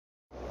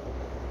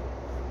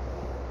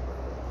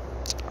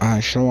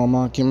Shalom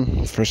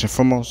Akim. First and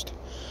foremost,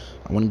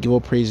 I want to give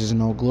all praises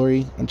and all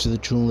glory unto the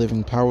true and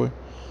living power,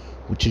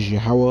 which is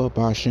Yahweh,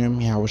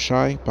 Ba'ashem, Yahweh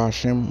Shai,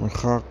 Ba'ashem,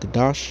 Rechak,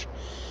 Gadash.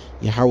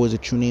 Yahweh is the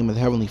true name of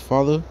the Heavenly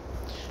Father.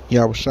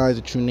 Yahweh Shai is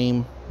the true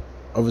name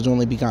of His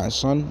only begotten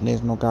Son, and there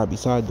is no God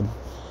beside them.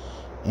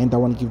 And I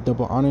want to give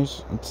double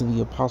honors unto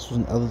the apostles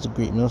and elders of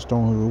Great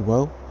Millstone who rule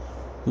well,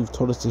 who've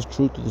told us this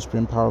truth through the spirit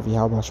and power of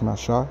Yahweh Ba'ashem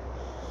Shai,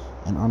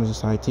 and honors and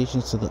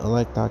salutations to the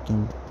elect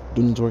Akim,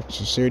 doing His work with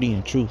sincerity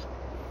and truth.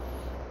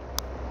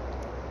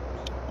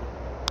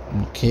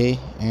 Okay,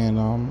 and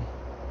I'm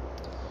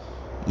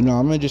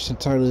gonna just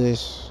entitle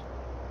this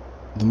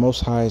 "The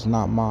Most High is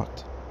Not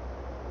Mocked."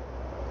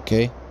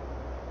 Okay,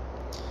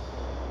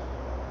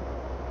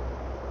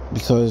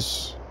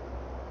 because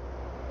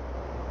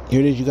here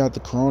it is, you got the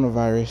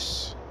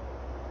coronavirus.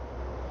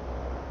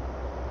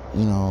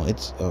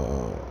 It's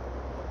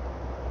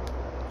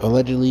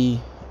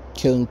allegedly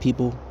killing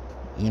people.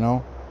 Who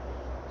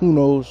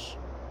knows?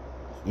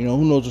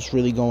 Who knows what's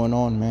really going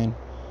on, man?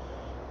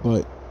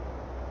 But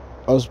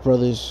us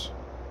brothers,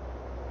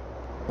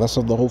 that's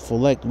of the hopeful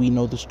elect, we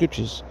know the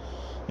scriptures,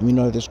 and we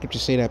know that the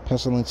scriptures say that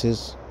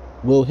pestilences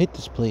will hit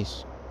this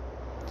place.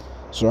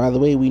 So either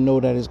way, we know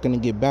that it's going to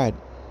get bad.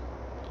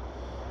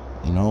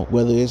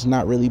 Whether it's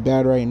not really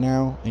bad right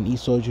now and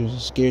Esau using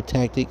scare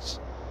tactics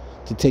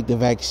to take the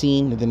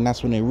vaccine, and then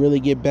that's when they really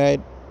get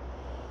bad,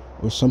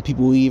 or some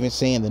people even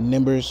saying the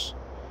numbers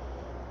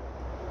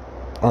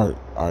are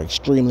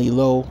extremely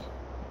low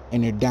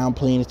and they're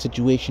downplaying the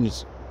situation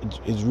is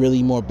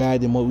really more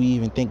bad than what we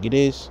even think it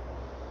is.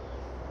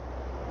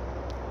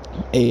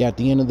 Hey, at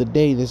the end of the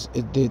day,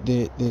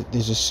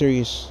 there's a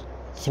serious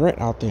threat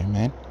out there,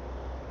 man.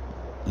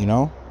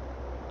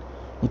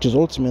 Which is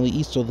ultimately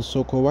Esau, the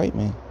so-called white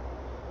man.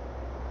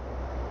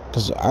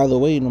 Because either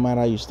way, no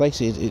matter how you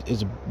slice it,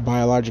 it's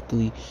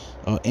biologically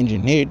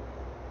engineered.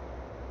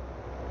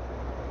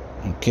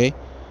 Okay,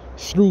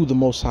 through the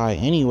Most High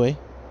anyway.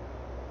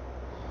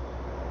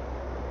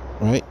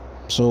 Right.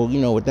 So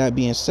with that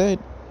being said,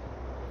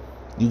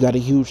 you got a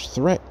huge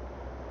threat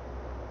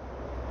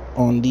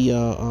on the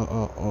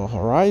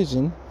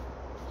horizon.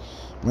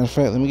 Matter of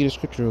fact, let me get a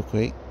scripture real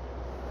quick.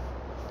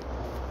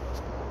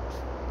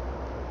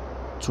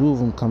 Two of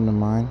them come to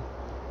mind.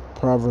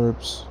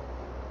 Proverbs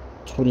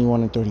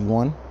 21 and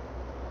 31. It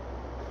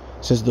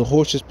says, "The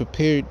horse is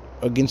prepared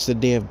against the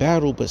day of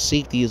battle, but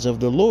safety is of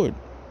the Lord."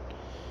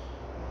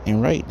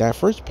 And right, that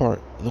first part,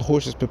 the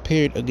horse is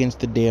prepared against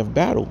the day of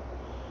battle.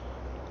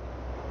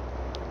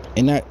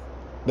 And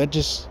that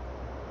just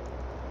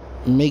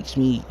makes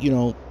me,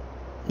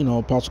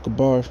 Apostle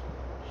Kabar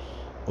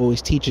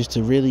always teaches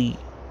to really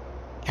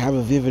have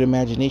a vivid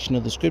imagination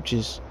of the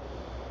scriptures,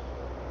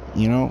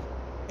 and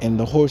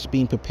the horse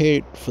being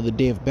prepared for the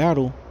day of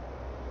battle.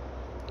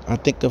 I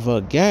think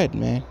of Gad,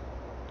 man,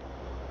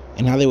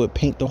 and how they would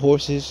paint the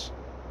horses,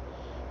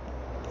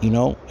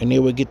 and they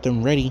would get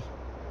them ready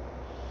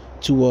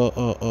to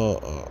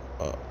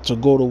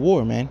go to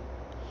war, man.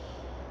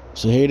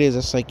 So here it is.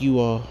 It's like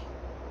you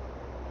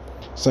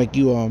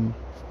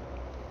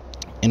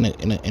in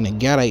a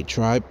Gadite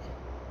tribe,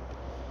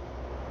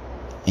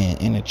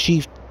 and a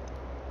chief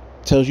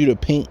tells you to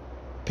paint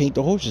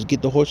the horses,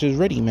 get the horses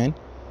ready, man.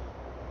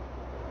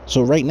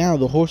 So right now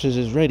the horses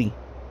is ready,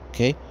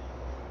 okay?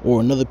 Or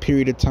another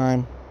period of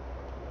time,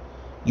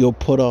 you'll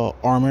put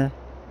armor.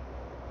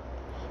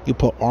 You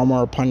put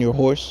armor upon your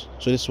horse,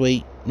 so this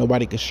way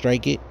nobody can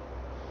strike it.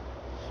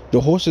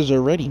 The horses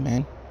are ready,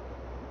 man.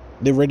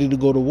 They're ready to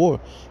go to war.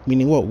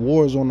 Meaning what?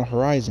 War is on the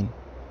horizon.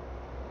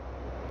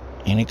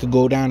 And it could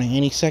go down at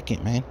any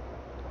second, man.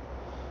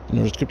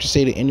 The scriptures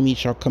say the enemy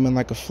shall come in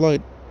like a flood,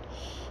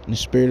 and the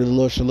spirit of the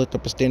Lord shall lift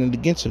up a standard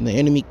against him. The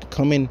enemy could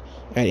come in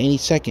at any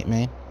second,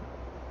 man.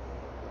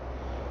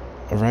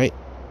 Alright?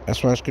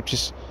 That's why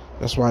scriptures,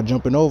 that's why I'm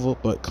jumping over,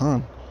 but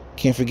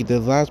can't forget the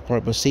last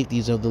part, but safety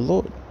is of the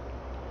Lord.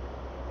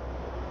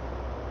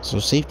 So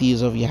safety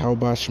is of Yahweh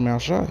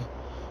Ba'ashem Shai.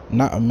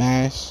 Not a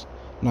mask,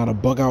 not a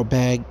bug out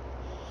bag,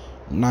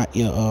 not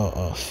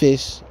your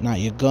fists, not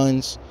your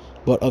guns,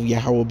 but of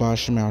Yahweh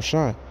Ba'ashem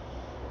Shai.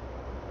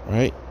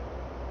 Right?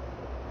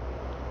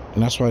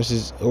 And that's why this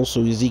is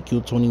also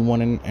Ezekiel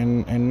 21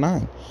 and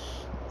 9.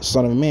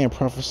 Son of a man,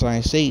 prophesy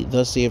and say,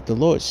 thus saith the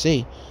Lord,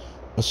 say,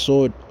 a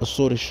sword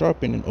is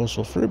sharpened and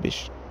also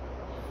furbished.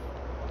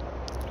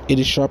 It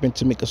is sharpened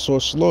to make a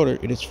sore slaughter,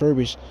 it is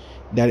furbished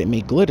that it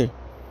may glitter.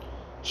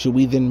 Should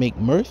we then make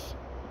mirth?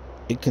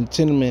 It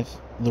continueth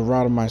the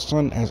rod of my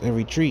son as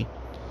every tree.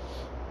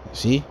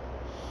 See?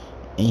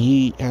 And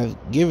he hath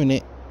given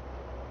it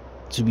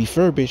to be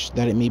furbished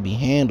that it may be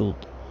handled.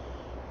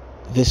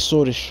 This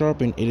sword is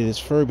sharpened, it is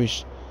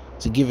furbished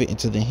to give it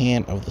into the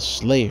hand of the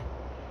slayer.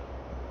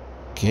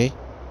 Okay?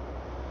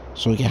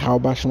 So Yahweh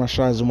Ba'ashem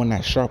Shai is the one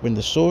that sharpened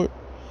the sword,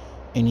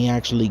 and he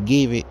actually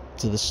gave it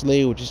to the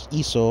slayer, which is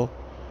Esau,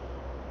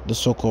 the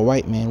so-called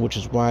white man, which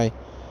is why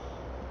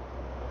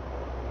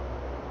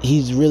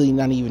he's really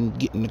not even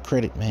getting the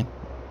credit, man.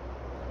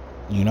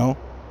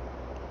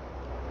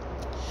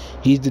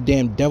 He's the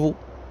damn devil,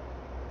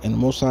 and the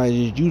Most High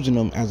is using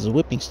him as a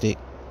whipping stick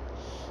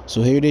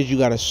So here it is. You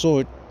got a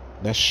sword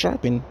that's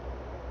sharpened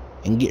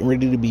and getting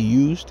ready to be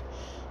used.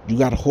 You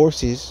got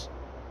horses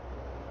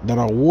that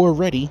are war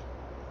ready,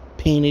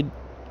 painted,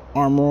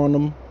 armor on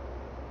them,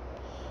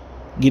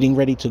 getting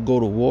ready to go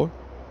to war.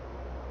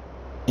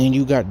 And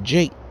you got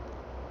Jake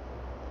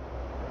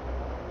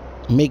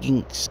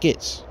making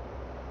skits,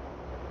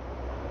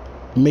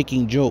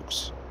 making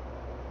jokes,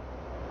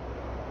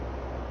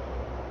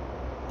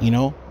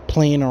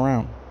 playing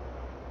around.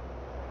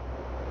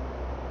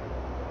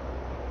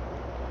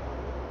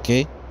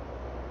 Okay?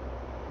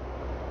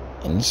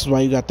 And this is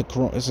why you got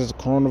it says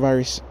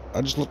coronavirus.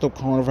 I just looked up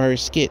coronavirus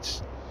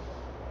skits.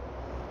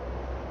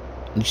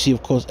 You see,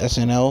 of course,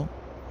 SNL.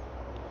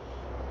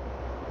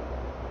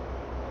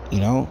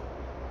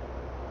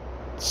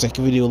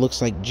 Second video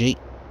looks like Jake.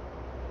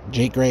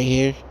 Jake right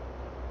here.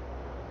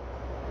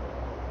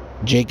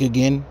 Jake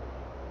again.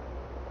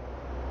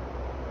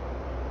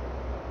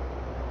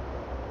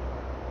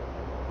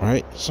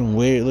 Alright, some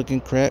weird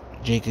looking crap.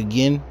 Jake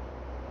again.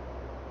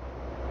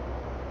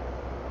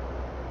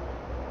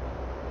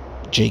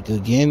 Jake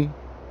again.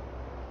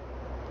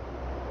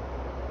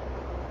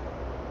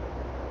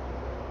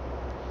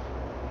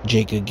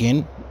 Jake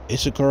again.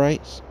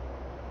 Issacharites.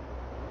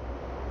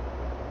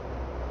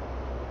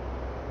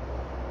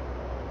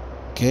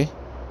 Okay.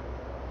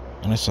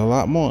 And it's a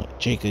lot more.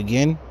 Jake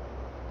again.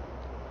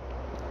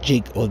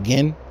 Jake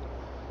again.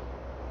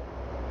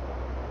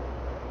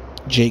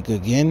 Jake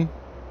again.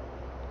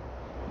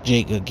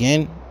 Jake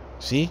again.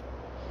 See?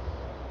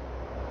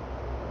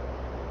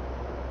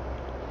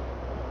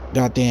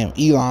 Goddamn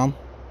Elam.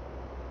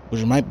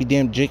 Which might be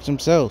damn Jakes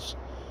themselves.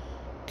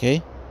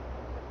 Okay?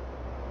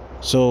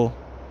 So,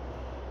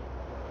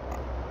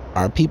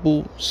 are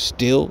people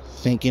still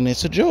thinking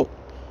it's a joke?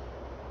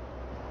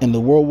 In the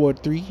World War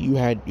III, you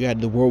had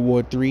the World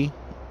War III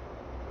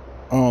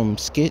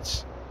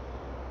skits.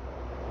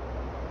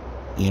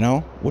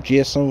 Which,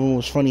 yes, some of them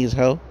was funny as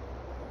hell.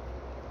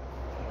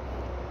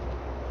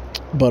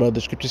 But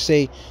the scriptures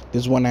say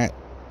there's one that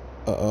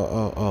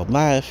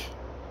laugh,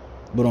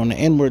 but on the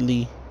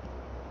inwardly,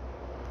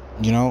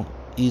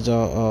 he's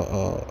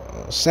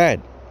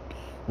sad.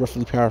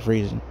 Roughly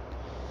paraphrasing.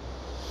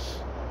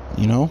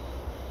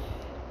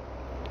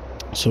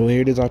 So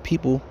here it is, our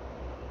people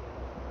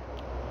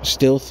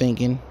still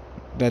thinking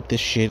that this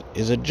shit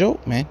is a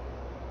joke, man.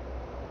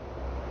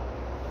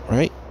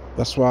 Right?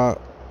 That's why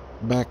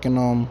back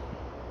in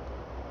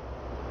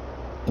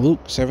Luke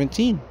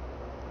 17.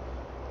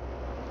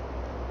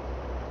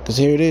 Because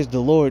here it is, the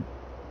Lord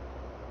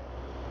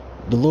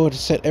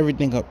set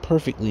everything up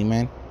perfectly,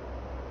 man.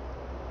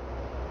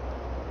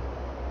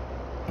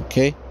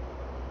 Okay?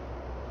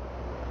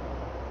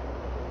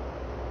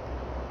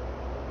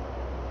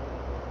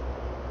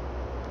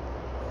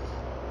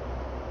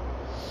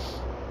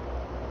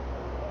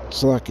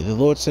 So like the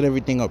Lord set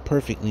everything up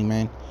perfectly,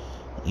 man.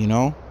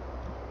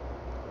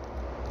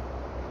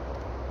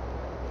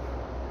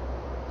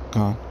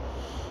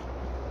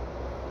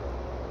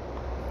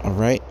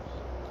 Alright.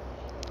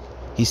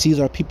 He sees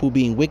our people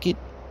being wicked.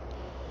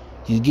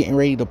 He's getting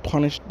ready to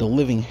punish the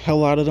living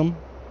hell out of them.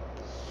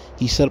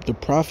 He set up the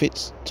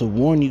prophets to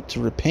warn you to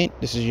repent.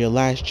 This is your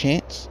last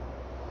chance.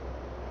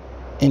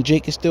 And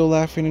Jake is still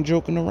laughing and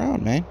joking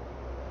around, man.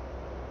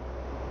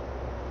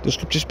 The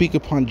scriptures speak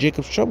upon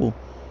Jacob's trouble.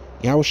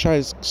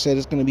 Yahushua said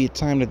it's going to be a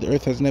time that the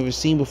earth has never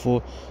seen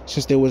before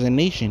since there was a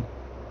nation.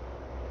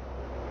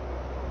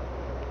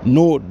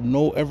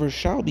 No ever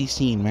shall be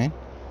seen, man.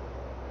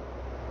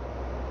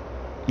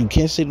 You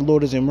can't say the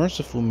Lord isn't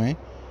merciful, man.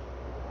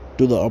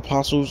 Do the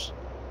apostles,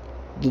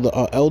 do the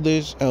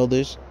elders,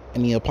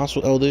 and the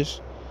apostle elders,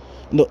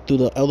 no, through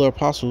the elder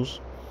apostles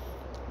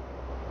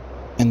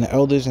and the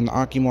elders and the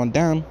Akim on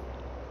down,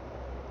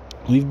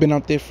 we've been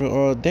out there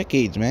for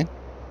decades, man.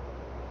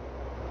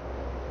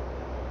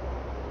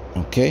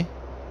 Okay.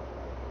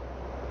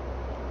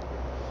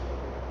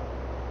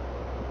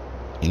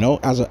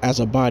 As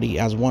a body,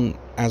 as one,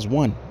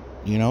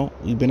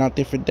 we've been out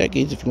there for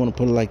decades, if you want to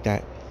put it like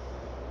that.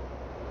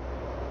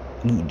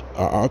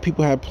 Our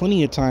people have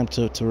plenty of time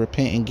to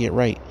repent and get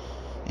right.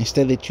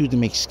 Instead they choose to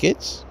make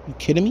skits. You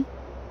kidding me?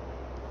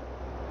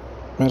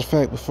 Matter of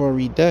fact, before I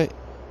read that,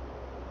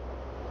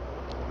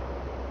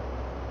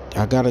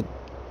 I gotta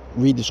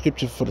read the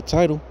scripture for the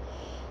title.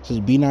 It says,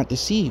 "Be not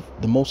deceived,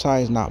 the Most High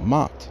is not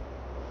mocked.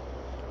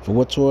 For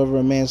whatsoever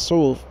a man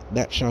soweth,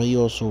 that shall he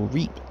also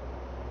reap."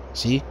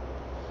 See?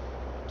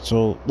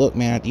 So, look,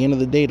 man, at the end of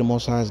the day, the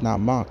Most High is not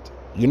mocked.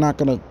 You're not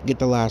going to get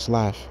the last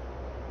laugh.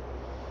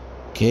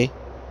 Okay?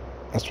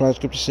 That's why the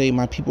scriptures say,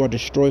 "My people are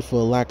destroyed for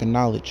a lack of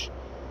knowledge."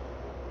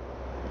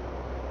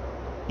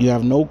 You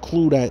have no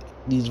clue that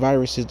these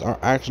viruses are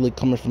actually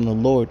coming from the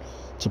Lord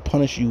to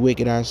punish you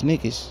wicked ass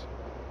niggas.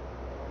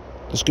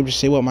 The scriptures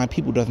say, "What my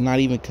people doth not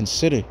even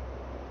consider."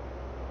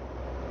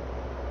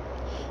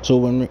 So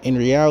when in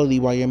reality,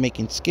 while you're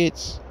making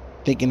skits,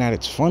 thinking that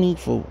it's funny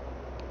for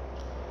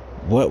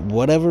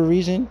whatever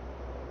reason,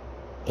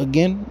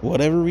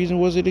 whatever reason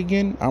was it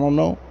again? I don't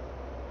know.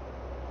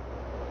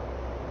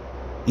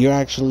 You're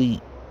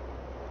actually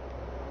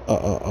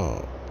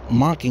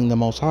mocking the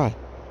Most High.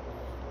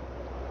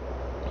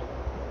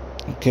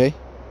 Okay?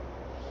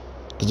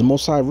 Because the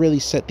Most High really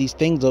set these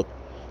things up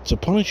to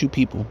punish you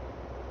people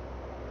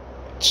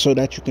so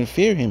that you can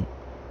fear him.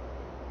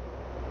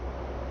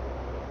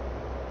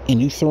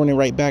 And you throwing it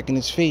right back in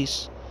his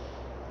face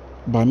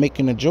by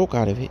making a joke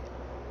out of it.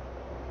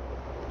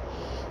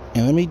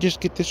 And let me just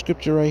get this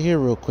scripture right here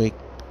real quick.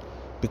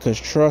 Because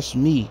trust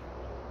me.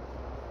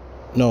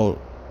 No,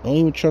 don't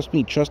even trust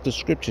me. Trust the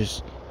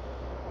scriptures.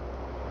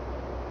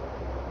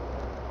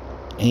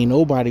 Ain't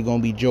nobody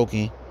gonna be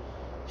joking.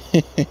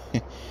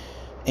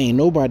 Ain't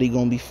nobody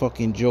gonna be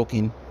fucking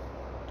joking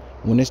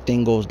when this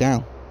thing goes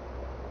down.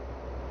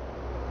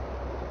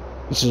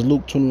 This is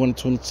Luke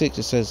 21:26.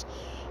 It says,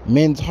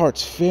 men's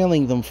hearts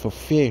failing them for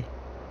fear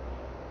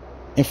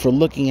and for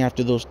looking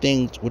after those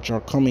things which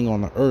are coming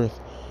on the earth,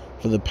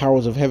 for the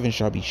powers of heaven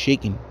shall be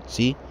shaken.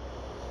 See?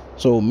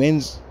 So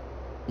men's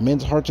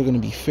hearts are going to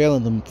be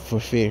failing them for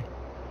fear.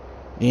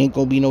 There ain't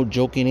going to be no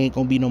joking. There ain't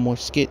going to be no more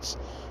skits.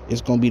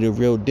 It's going to be the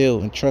real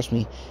deal. And trust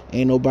me,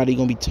 ain't nobody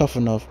going to be tough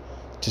enough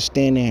to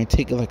stand there and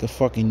take it like a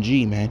fucking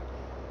G, man.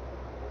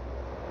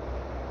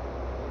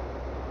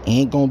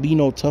 Ain't going to be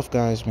no tough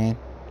guys, man.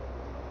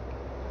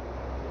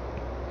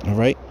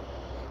 Alright?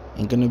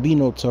 Ain't going to be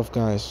no tough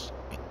guys.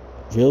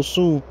 Real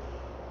soon,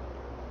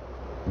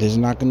 there's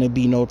not going to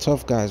be no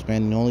tough guys,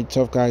 man. The only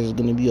tough guys is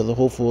going to be the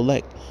hopeful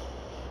elect.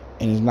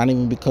 And it's not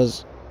even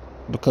because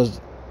we're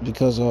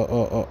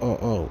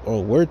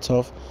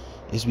tough.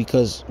 It's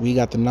because we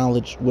got the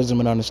knowledge, wisdom,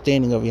 and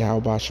understanding of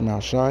Yahweh Shema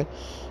Shai.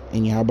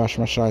 And Yahweh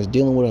Shema Shai is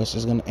dealing with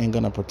us, and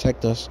gonna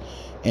protect us.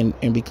 And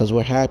because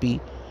we're happy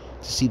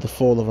to see the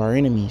fall of our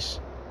enemies.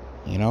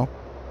 You know?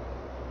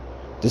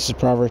 This is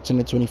Proverbs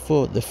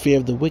 10:24. The fear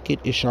of the wicked,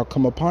 it shall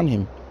come upon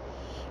him,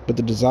 but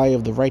the desire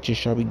of the righteous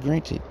shall be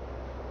granted.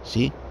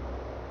 See?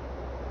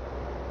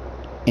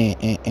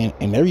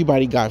 And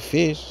everybody got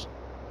fears.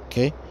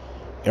 Okay?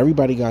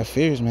 Everybody got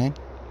fears, man.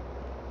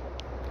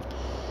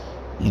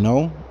 You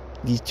know?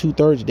 These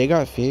 2/3, they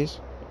got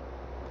fears.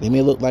 They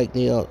may look like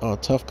they are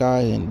tough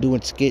guys and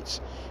doing skits.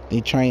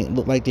 They try and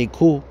look like they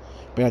cool.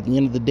 But at the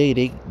end of the day,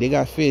 they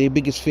got fear. Their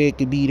biggest fear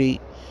could be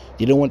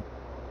they don't want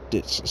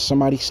that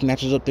somebody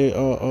snatches up their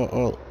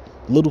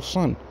little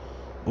son,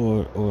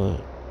 or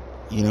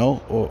you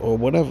know, or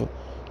whatever.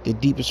 Their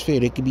deepest fear,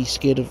 they could be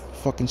scared of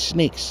fucking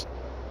snakes,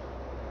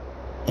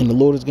 and the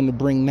Lord is gonna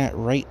bring that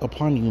right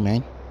upon you,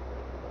 man.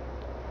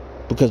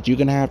 Because you're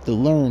gonna have to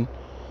learn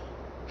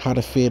how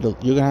to fear.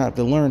 You're gonna have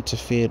to learn to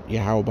fear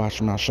Yahweh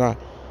Shema Shai,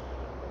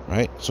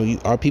 right? So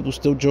are people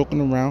still joking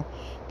around,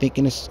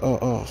 thinking it's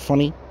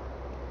funny,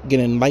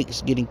 getting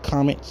likes, getting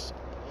comments,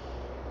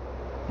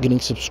 getting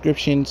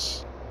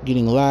subscriptions,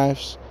 getting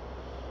lives?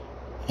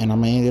 And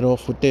I'm gonna end it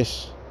off with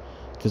this,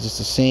 because it's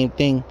the same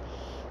thing.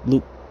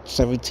 Luke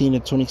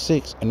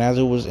 17:26. And as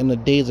it was in the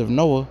days of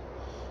Noah,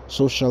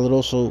 so shall it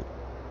also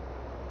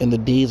in the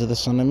days of the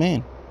Son of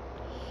Man.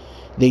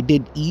 They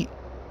did eat,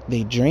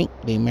 they drank,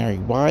 they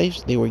married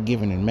wives, they were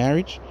given in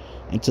marriage,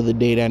 until the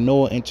day that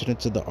Noah entered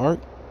into the ark,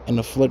 and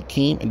the flood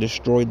came and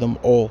destroyed them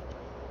all.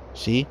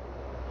 See?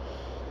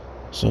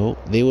 So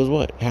they was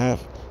what?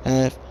 Have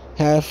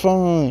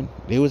fun.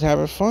 They was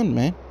having fun,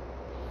 man.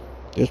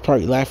 They was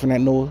probably laughing at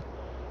Noah.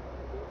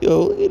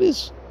 Yo, look at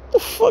this. The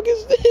fuck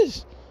is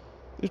this?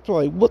 It's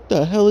probably, what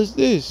the hell is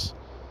this?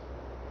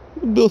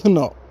 Building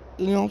up.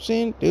 You know what I'm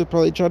saying? They would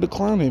probably try to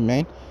clown him,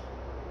 man.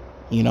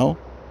 You know?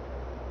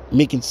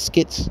 Making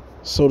skits,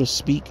 so to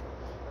speak.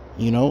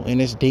 You know, in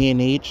this day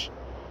and age.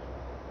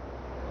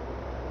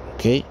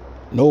 Okay?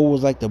 Noah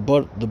was like the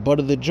butt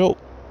of the joke.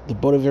 The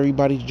butt of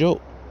everybody's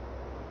joke.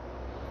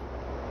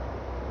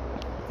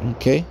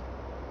 Okay?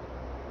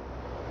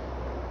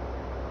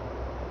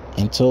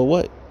 Until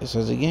what? It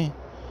says again.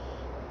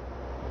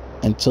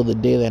 Until the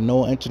day that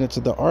Noah entered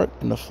into the ark,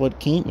 and the flood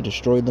came and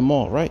destroyed them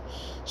all, right?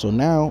 So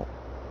now,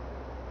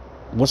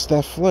 what's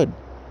that flood?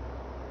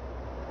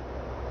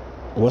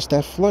 What's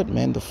that flood,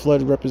 man? The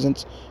flood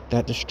represents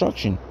that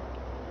destruction.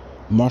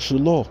 Martial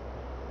law.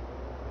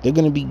 They're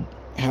going to be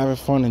having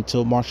fun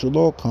until martial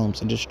law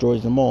comes and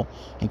destroys them all.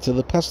 Until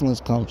the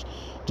pestilence comes,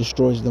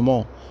 destroys them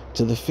all.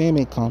 Till the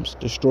famine comes,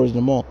 destroys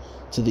them all.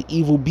 Till the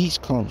evil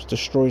beast comes,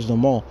 destroys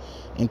them all.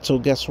 Until,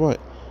 guess what?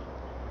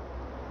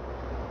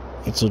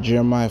 Until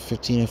Jeremiah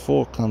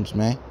 15:4 comes,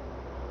 man.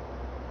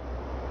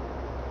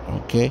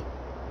 Okay?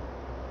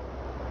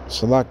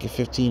 Salakia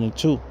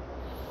 15:2.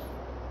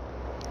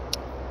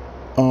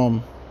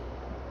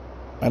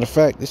 Matter of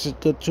fact, this is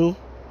good too.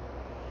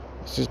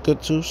 This is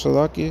good too,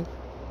 Salakia.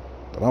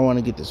 But I want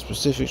to get the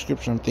specific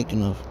scripture I'm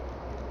thinking of.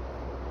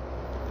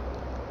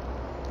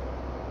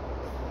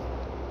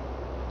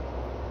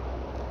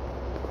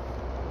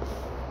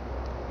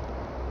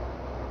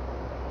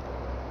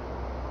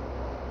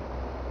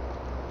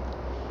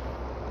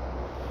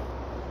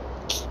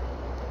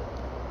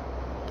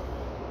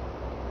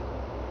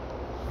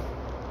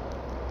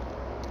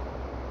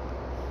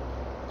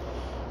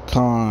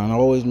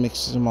 Always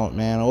mixes them up,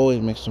 man.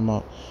 Always mix them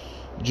up.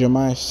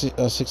 Jeremiah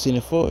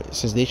 16:4. It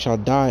says, they shall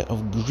die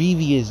of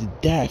grievous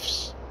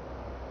deaths.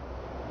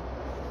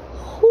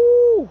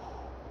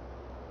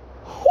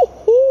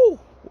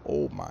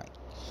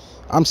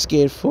 I'm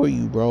scared for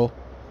you, bro.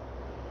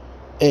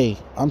 Hey,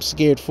 I'm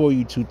scared for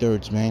you,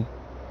 2/3, man.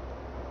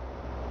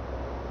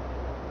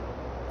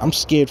 I'm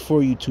scared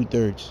for you,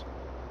 2/3.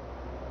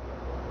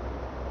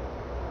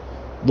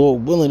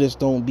 Lord willing, this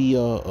don't be you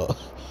know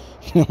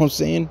what I'm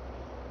saying?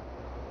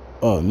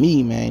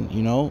 Me, man,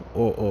 you know,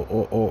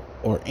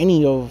 or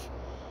any of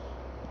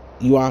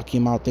you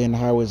Akim out there in the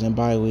highways and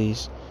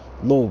byways.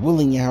 Lord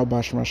willing,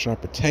 Yahweh Shema Shah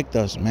protect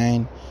us,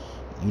 man.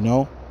 You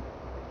know,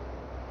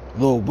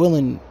 Lord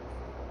willing,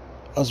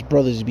 us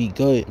brothers be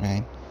good,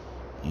 man.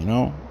 You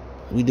know,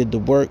 we did the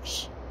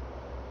works.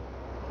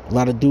 A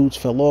lot of dudes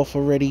fell off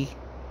already.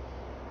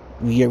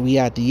 We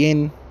at the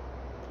end.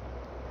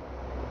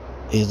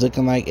 It's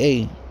looking like,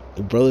 hey,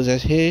 the brothers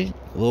that's here,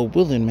 Lord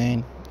willing,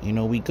 man. You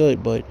know, we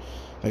good, but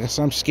like I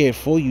said, I'm scared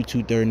for you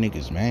 2/3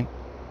 niggas, man.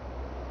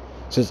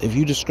 Says if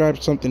you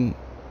describe something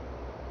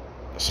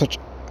such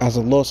as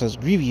a loss as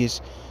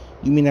grievous,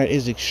 you mean that it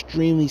is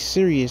extremely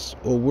serious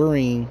or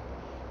worrying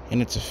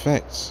in its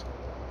effects.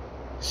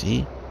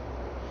 See?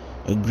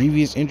 A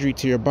grievous injury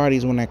to your body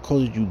is one that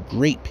causes you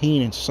great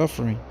pain and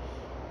suffering.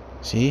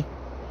 See?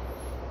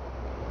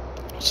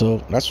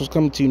 So that's what's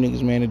coming to you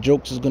niggas, man. The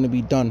jokes is gonna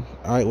be done.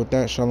 Alright, with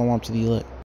that, shalom to the elect.